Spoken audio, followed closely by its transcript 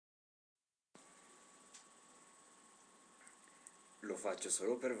lo faccio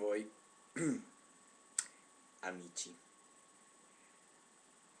solo per voi, amici.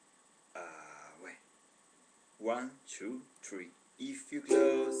 Uè. 1, 2, 3. If you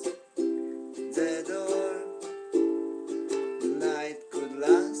close the door, the night could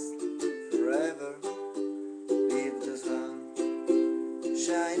last forever. Leave the sun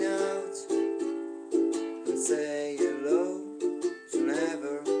shine out and say hello to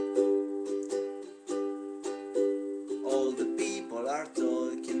never. All the people are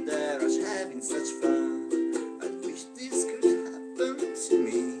talking, they're having such fun. I wish this could happen to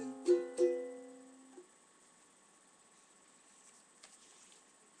me.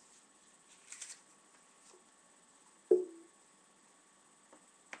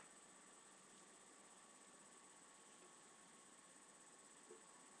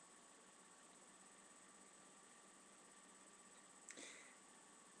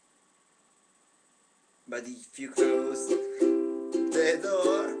 But if you close the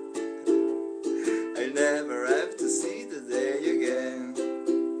door, I'll never have to see the day again.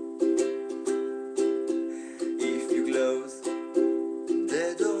 If you close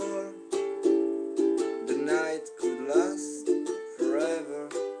the door, the night could last forever.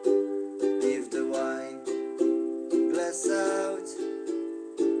 Leave the wine glass out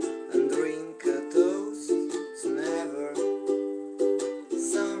and drink a toast to never.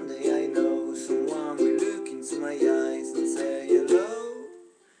 Someday I know someone will look into my eyes and say hello,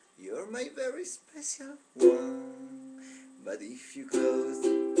 you're my very special one. But if you close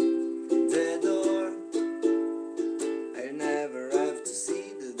the door, I'll never have to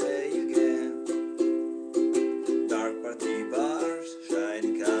see the day again. Dark party bars,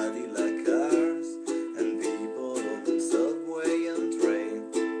 shiny Cadillac cars, and people on the subway and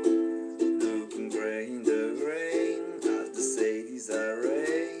train, looking grey in the rain as the cities are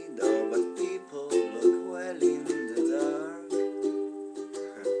rained. Oh, but people look well in the dark.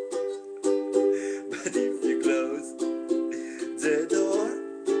 But if you close the door,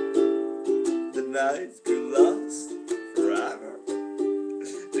 the night could last forever.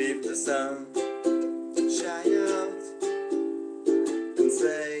 Leave the sun shine out and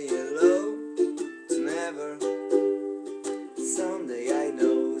say hello to never. Someday I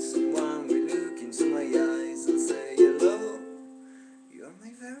know someone will look into my eyes and say hello, you're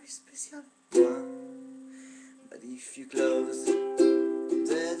my very special one. But if you close